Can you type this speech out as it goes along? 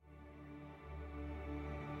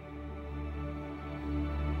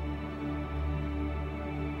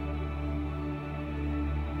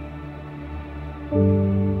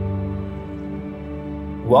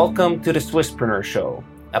Welcome to the Swisspreneur Show,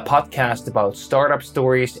 a podcast about startup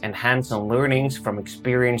stories and hands-on learnings from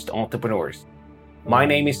experienced entrepreneurs. My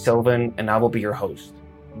name is Sylvan and I will be your host.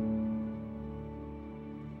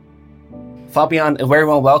 Fabian, a very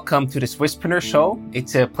warm welcome to the Swisspreneur Show.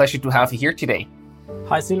 It's a pleasure to have you here today.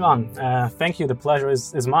 Hi, Sylvan. Thank you. The pleasure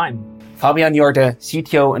is mine. Fabian, you're the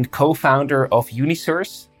CTO and co-founder of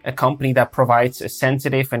Unisource, a company that provides a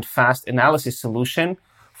sensitive and fast analysis solution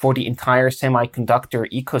for the entire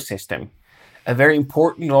semiconductor ecosystem. A very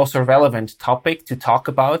important and also relevant topic to talk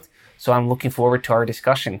about, so I'm looking forward to our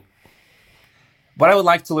discussion. What I would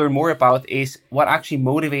like to learn more about is what actually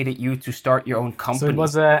motivated you to start your own company. So it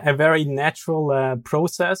was a very natural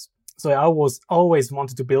process. So I always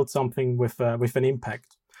wanted to build something with an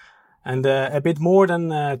impact. And a bit more than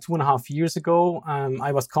 2.5 years ago,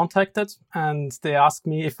 I was contacted and they asked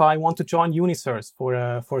me if I want to join Unisource for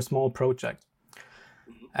a small project.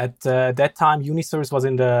 At that time, Unisource was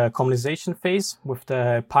in the commercialization phase with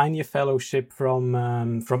the Pioneer Fellowship from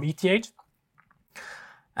ETH.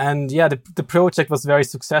 And yeah, the project was very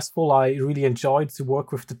successful. I really enjoyed to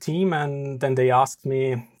work with the team. And then they asked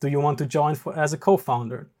me, do you want to join as a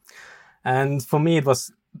co-founder? And for me, it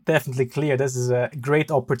was definitely clear this is a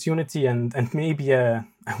great opportunity and maybe a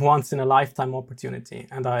once-in-a-lifetime opportunity.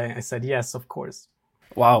 And I said, yes, of course.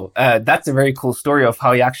 Wow, that's a very cool story of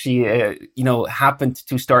how you actually, happened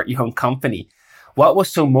to start your own company. What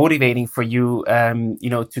was so motivating for you,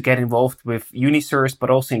 to get involved with Unisource, but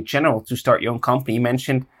also in general to start your own company? You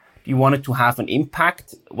mentioned you wanted to have an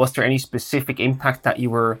impact. Was there any specific impact that you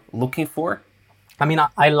were looking for? I mean,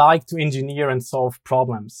 I like to engineer and solve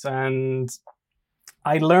problems. And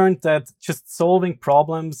I learned that just solving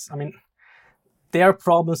problems, there are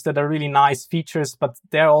problems that are really nice features, but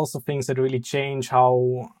there are also things that really change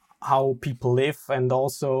how people live and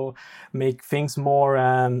also make things more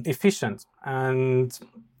efficient. And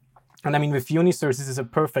I mean, with Unisource, this is a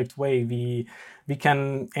perfect way. We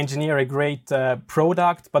can engineer a great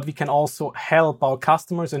product, but we can also help our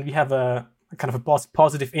customers, and we have a kind of a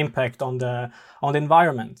positive impact on the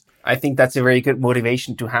environment. I think that's a very good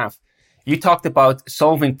motivation to have. You talked about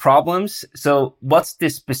solving problems. So what's the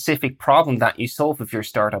specific problem that you solve with your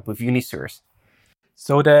startup, with Unisource?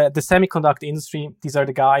 So the semiconductor industry, these are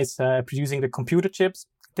the guys producing the computer chips.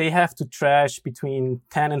 They have to trash between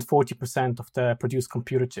 10 and 40% of the produced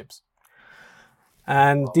computer chips.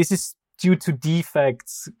 And this is due to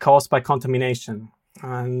defects caused by contamination.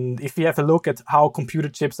 And if you have a look at how computer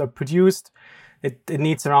chips are produced, it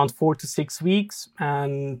needs around 4 to 6 weeks,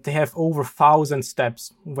 and they have over 1,000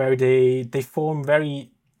 steps where they form very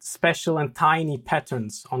special and tiny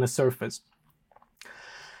patterns on a surface.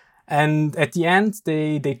 And at the end,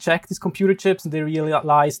 they check these computer chips and they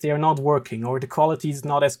realize they are not working or the quality is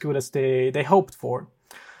not as good as they hoped for.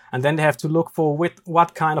 And then they have to look for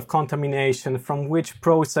what kind of contamination from which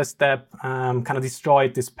process step kind of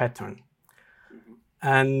destroyed this pattern.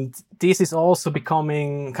 And this is also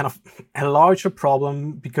becoming kind of a larger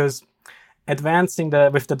problem because with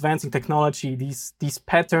the advancing technology, these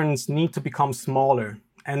patterns need to become smaller.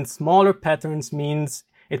 And smaller patterns means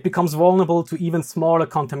it becomes vulnerable to even smaller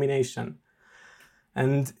contamination.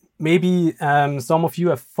 And maybe some of you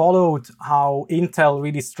have followed how Intel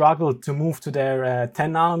really struggled to move to their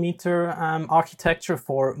 10 nanometer architecture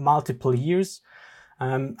for multiple years.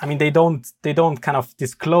 They don't kind of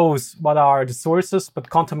disclose what are the sources, but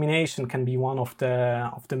contamination can be one of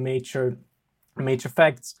the major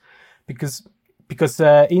facts, because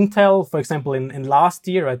Intel, for example, in last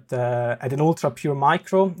year at an Ultra Pure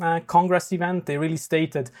Micro Congress event, they really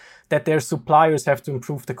stated that their suppliers have to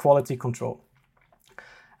improve the quality control,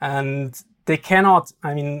 and they cannot.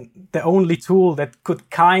 The only tool that could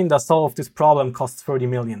kind of solve this problem costs 30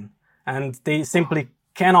 million, and they simply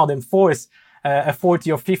cannot enforce a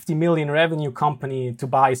 40 or 50 million revenue company to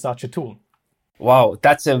buy such a tool. Wow,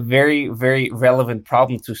 that's a very, very relevant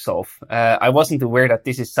problem to solve. I wasn't aware that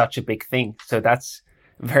this is such a big thing. So that's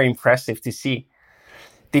very impressive to see.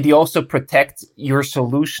 Did you also protect your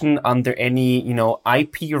solution under any,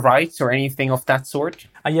 IP rights or anything of that sort?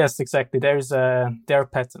 Yes, exactly. There are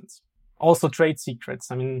patents, also trade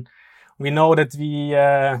secrets. We know that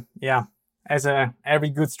as every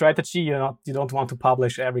good strategy, you don't want to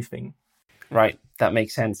publish everything. Right, that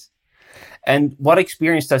makes sense. And what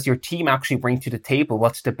experience does your team actually bring to the table?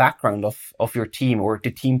 What's the background of your team or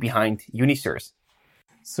the team behind Unisource?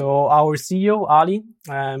 So our CEO, Ali,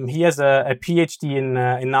 he has a PhD in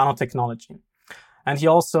nanotechnology. And he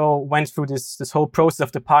also went through this whole process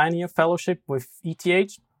of the Pioneer Fellowship with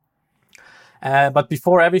ETH. But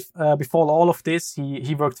before all of this,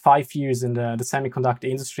 he worked 5 years in the semiconductor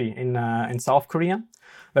industry in South Korea,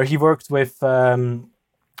 where he worked with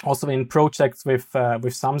also in projects with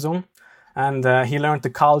Samsung, and he learned the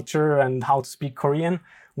culture and how to speak Korean,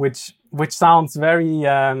 which sounds very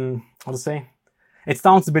how to say. It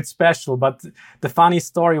sounds a bit special, but the funny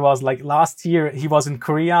story was like last year he was in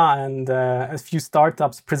Korea and a few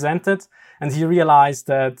startups presented, and he realized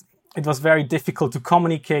that it was very difficult to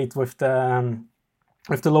communicate with the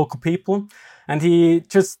local people, and he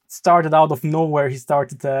just started out of nowhere. He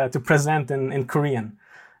started to present in Korean,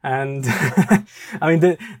 and I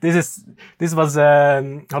mean this was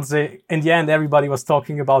how to say. In the end, everybody was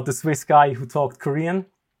talking about the Swiss guy who talked Korean.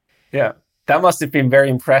 Yeah, that must have been very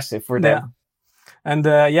impressive for them. Yeah. And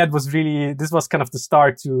it was really, this was kind of the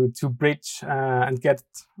start to bridge and get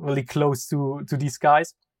really close to these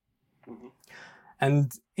guys. Mm-hmm.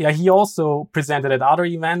 And yeah, he also presented at other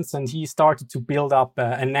events, and he started to build up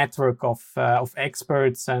a network of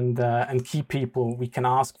experts and key people we can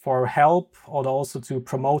ask for help, or also to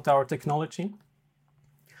promote our technology.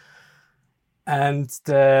 And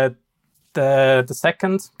the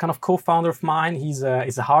second kind of co-founder of mine, he's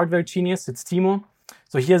a hardware genius. It's Timo.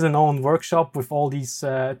 So he has an own workshop with all these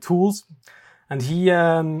tools, and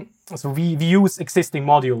we use existing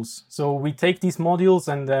modules. So we take these modules,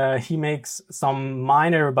 and he makes some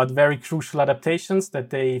minor but very crucial adaptations that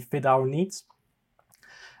they fit our needs.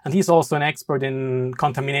 And he's also an expert in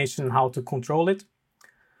contamination, how to control it.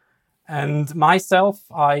 And myself,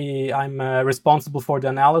 I'm responsible for the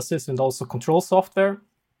analysis and also control software,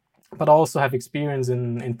 but also have experience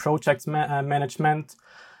in project management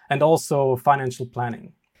and also financial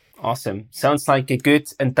planning. Awesome. Sounds like a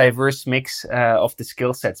good and diverse mix of the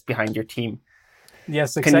skill sets behind your team.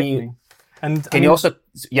 Yes, exactly. Can you also...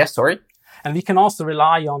 Yes, sorry? And we can also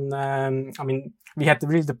rely on... we had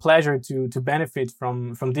really the pleasure to benefit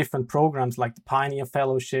from different programs like the Pioneer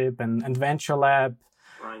Fellowship and Venture Lab,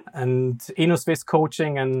 right, and InnoSwiss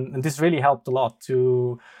coaching. And this really helped a lot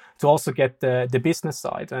to also get the business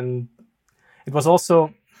side. And it was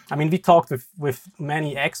also... we talked with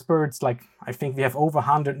many experts, like I think we have over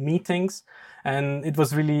 100 meetings, and it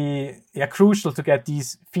was really crucial to get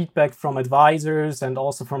these feedback from advisors and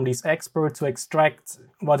also from these experts to extract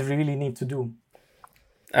what we really need to do.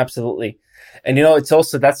 Absolutely. And, it's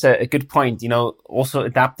also, that's a good point, also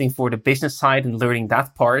adapting for the business side and learning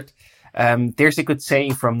that part. There's a good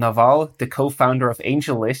saying from Naval, the co-founder of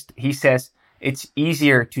AngelList. He says, it's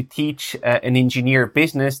easier to teach an engineer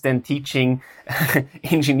business than teaching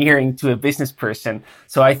engineering to a business person.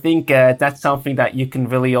 So I think that's something that you can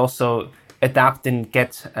really also adapt and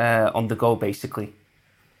get on the go, basically.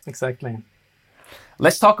 Exactly.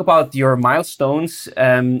 Let's talk about your milestones.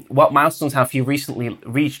 What milestones have you recently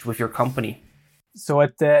reached with your company? So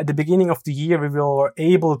at the beginning of the year, we were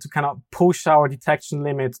able to kind of push our detection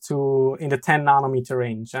limit in the 10 nanometer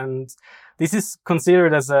range. And this is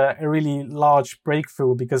considered as a really large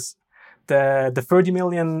breakthrough, because the $30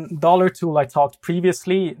 million tool I talked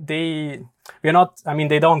previously, they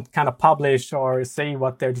don't kind of publish or say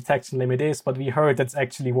what their detection limit is, but we heard that's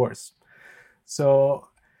actually worse. So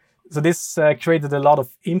this created a lot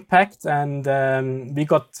of impact, and we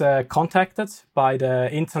got contacted by the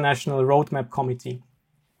International Roadmap Committee.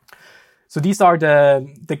 So these are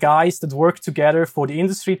the guys that work together for the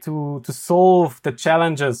industry to solve the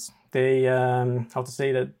challenges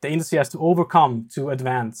that the industry has to overcome to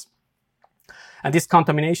advance. And this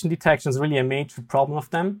contamination detection is really a major problem of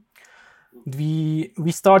them.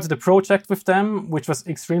 We started a project with them, which was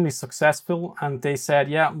extremely successful, and they said,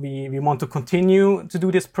 we want to continue to do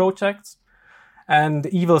this project. And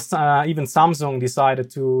even Samsung decided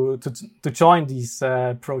to join these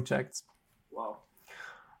projects. Wow.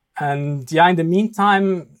 And in the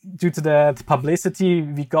meantime, due to the publicity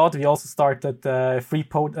we also started free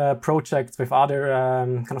projects with other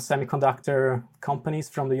kind of semiconductor companies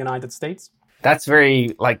from the United States. That's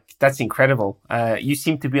that's incredible. You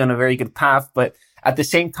seem to be on a very good path, but at the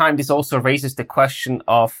same time, this also raises the question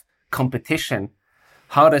of competition.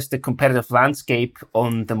 How does the competitive landscape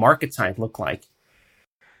on the market side look like?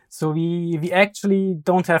 So we actually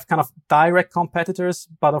don't have kind of direct competitors,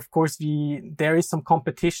 but of course there is some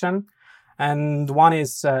competition. And one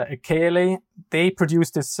is KLA. They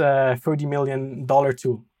produced this $30 million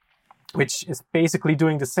tool, which is basically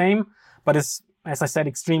doing the same, but is, as I said,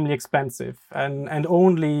 extremely expensive. And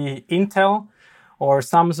only Intel or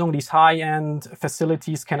Samsung, these high-end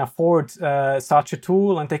facilities, can afford such a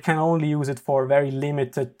tool, and they can only use it for very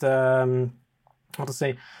limited,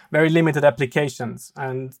 very limited applications.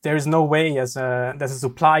 And there is no way as a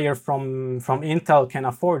supplier from Intel can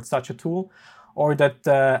afford such a tool, or that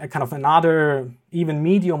a kind of another even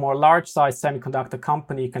medium or large-sized semiconductor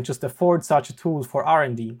company can just afford such a tool for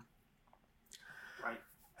R&D. Right.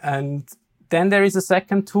 And Then there is a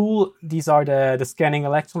second tool. These are the scanning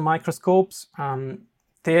electron microscopes.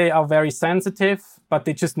 They are very sensitive, but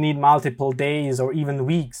they just need multiple days or even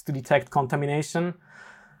weeks to detect contamination.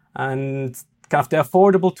 And kind of the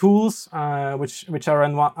affordable tools, which are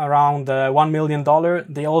around $1 million,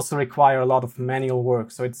 they also require a lot of manual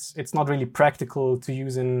work. So it's not really practical to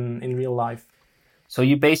use in real life. So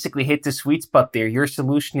you basically hit the sweet spot there. Your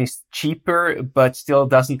solution is cheaper, but still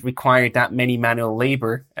doesn't require that many manual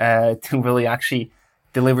labor to really actually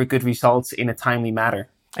deliver good results in a timely manner.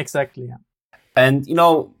 Exactly, yeah. And,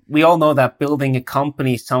 we all know that building a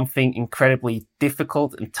company is something incredibly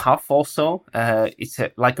difficult and tough also. It's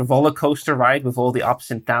like a roller coaster ride with all the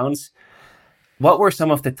ups and downs. What were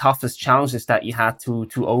some of the toughest challenges that you had to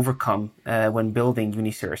overcome when building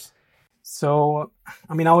Unisource? So,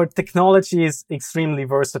 our technology is extremely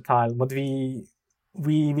versatile, but we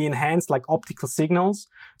enhance like optical signals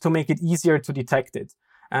to make it easier to detect it.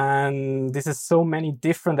 And this is so many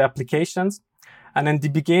different applications. And in the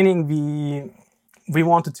beginning, we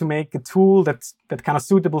wanted to make a tool that's kind of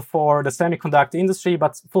suitable for the semiconductor industry,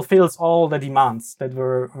 but fulfills all the demands that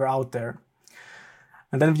were out there.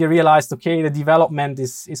 And then we realized, okay, the development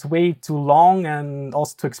is way too long and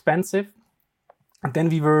also too expensive. And then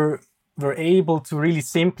we were able to really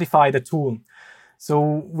simplify the tool. So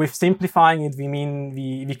with simplifying it, we mean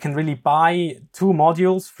we can really buy two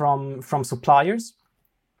modules from suppliers.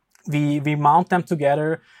 We mount them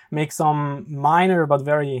together, make some minor but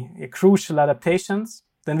very crucial adaptations.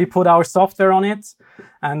 Then we put our software on it,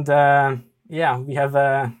 and we have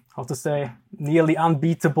a nearly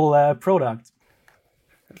unbeatable product.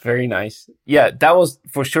 Very nice. Yeah, that was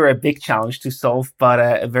for sure a big challenge to solve, but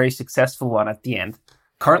a very successful one at the end.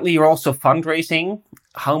 Currently, you're also fundraising.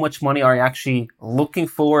 How much money are you actually looking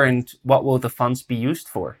for, and what will the funds be used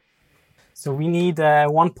for? So we need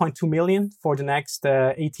 1.2 million for the next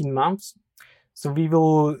 18 months. So we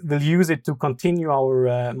will use it to continue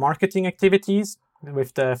our marketing activities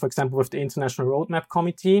for example, with the International Roadmap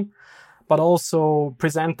Committee, but also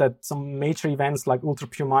present at some major events like Ultra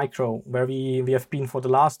Pure Micro, where we have been for the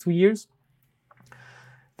last 2 years.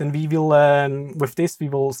 Then we will, with this, we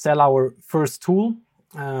will sell our first tool,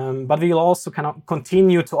 but we will also kind of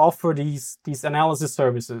continue to offer these analysis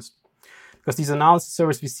services. Because these analysis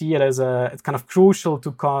services, we see it as it's kind of crucial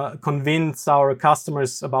to convince our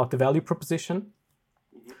customers about the value proposition.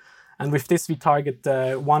 And with this, we target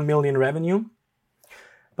 1 million revenue.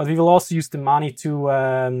 But we will also use the money to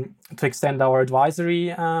extend our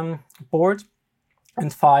advisory board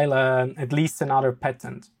and file at least another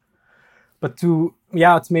patent. But to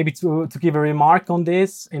give a remark on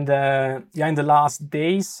this, in the last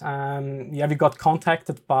days, we got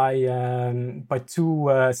contacted by two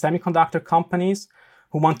semiconductor companies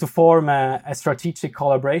who want to form a strategic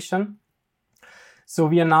collaboration. So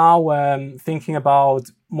we are now thinking about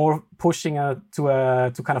more pushing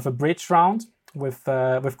to kind of a bridge round with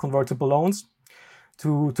convertible loans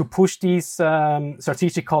to push these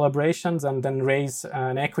strategic collaborations and then raise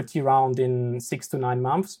an equity round in 6 to 9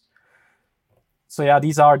 months. So yeah,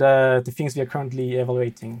 these are the things we are currently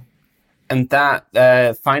evaluating. And that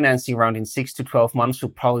financing round in 6 to 12 months will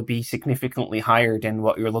probably be significantly higher than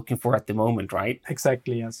what you're looking for at the moment, right?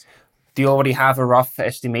 Exactly, yes. Do you already have a rough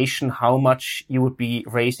estimation how much you would be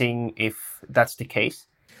raising if that's the case?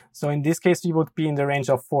 So in this case, we would be in the range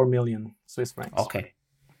of 4 million Swiss francs. Okay,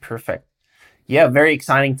 perfect. Yeah, very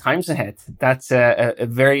exciting times ahead. That's a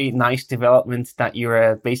very nice development that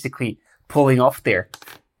you're basically pulling off there.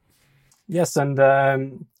 Yes, and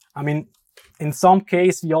in some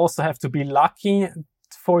case, we also have to be lucky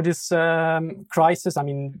for this crisis.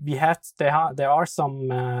 There are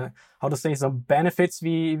some some benefits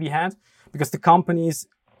we had, because the companies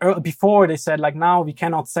before they said now we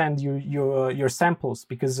cannot send you your samples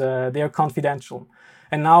because they are confidential.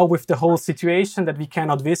 And now with the whole situation that we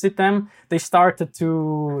cannot visit them, they started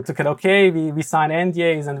to get, okay, we sign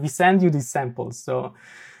NDAs and we send you these samples. So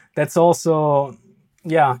that's also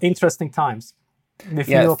interesting times with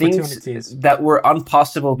new opportunities. Things that were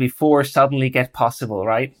impossible before suddenly get possible,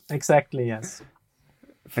 right? Exactly, yes.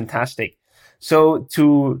 Fantastic. So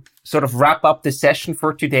to sort of wrap up the session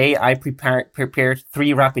for today, I prepared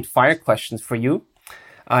 3 rapid fire questions for you.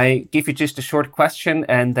 I give you just a short question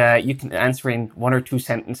and you can answer in 1 or 2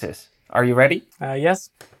 sentences. Are you ready? Yes.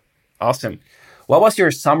 Awesome. What was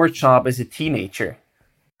your summer job as a teenager?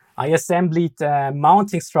 I assembled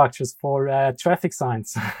mounting structures for traffic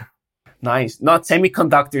signs. Nice. Not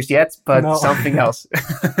semiconductors yet, but no. Something else.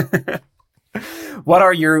 What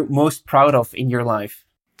are you most proud of in your life?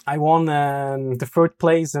 I won the 3rd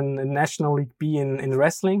place in National League B in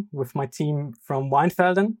wrestling with my team from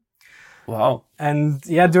Weinfelden. Wow. And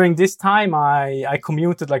yeah, during this time, I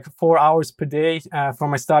commuted like 4 hours per day for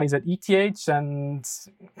my studies at ETH, and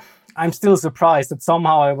I'm still surprised that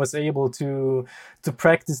somehow I was able to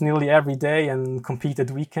practice nearly every day and compete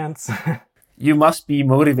at weekends. You must be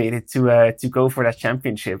motivated to go for that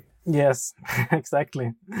championship. Yes,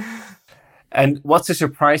 exactly. And what's a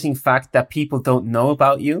surprising fact that people don't know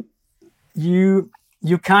about you? You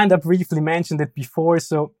kind of briefly mentioned it before.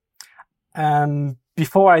 So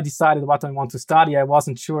before I decided what I want to study, I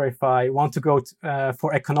wasn't sure if I want to go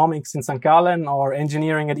for economics in St. Gallen or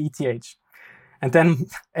engineering at ETH. And then,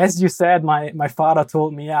 as you said, my father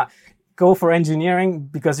told me, yeah, go for engineering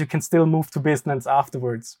because you can still move to business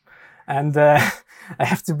afterwards. And I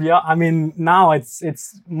have to be, I mean, now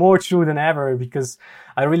it's more true than ever because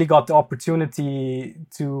I really got the opportunity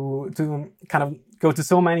to kind of go to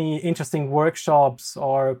so many interesting workshops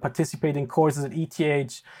or participate in courses at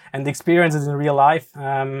ETH and experiences in real life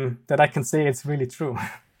that I can say it's really true.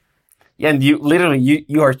 Yeah, and you literally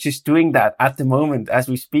you are just doing that at the moment as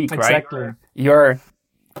we speak, right? Exactly. You're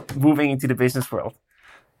moving into the business world.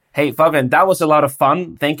 Hey, Fabian, that was a lot of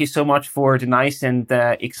fun. Thank you so much for the nice and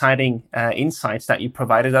exciting insights that you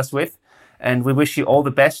provided us with. And we wish you all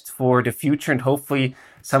the best for the future and hopefully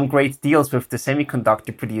some great deals with the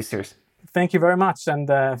semiconductor producers. Thank you very much. And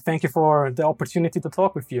thank you for the opportunity to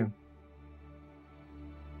talk with you.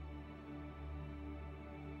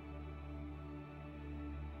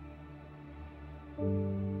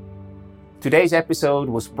 Today's episode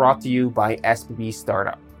was brought to you by SBB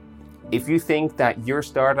Startup. If you think that your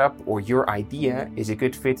startup or your idea is a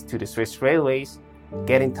good fit to the Swiss Railways,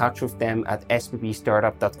 get in touch with them at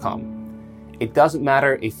sbbstartup.com. It doesn't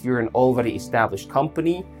matter if you're an already established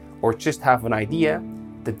company or just have an idea,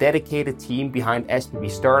 the dedicated team behind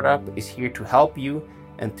SBB Startup is here to help you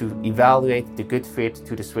and to evaluate the good fit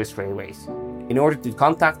to the Swiss Railways. In order to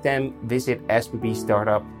contact them, visit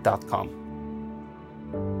sbbstartup.com.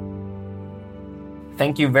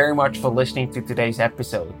 Thank you very much for listening to today's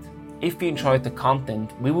episode. If you enjoyed the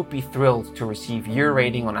content, we would be thrilled to receive your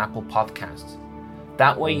rating on Apple Podcasts.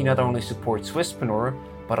 That way you not only support Swisspreneur,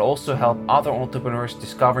 but also help other entrepreneurs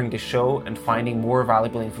discovering the show and finding more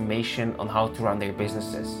valuable information on how to run their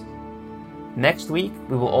businesses. Next week,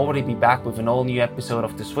 we will already be back with an all new episode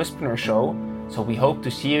of the Swisspreneur Show, so we hope to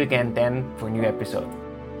see you again then for a new episode.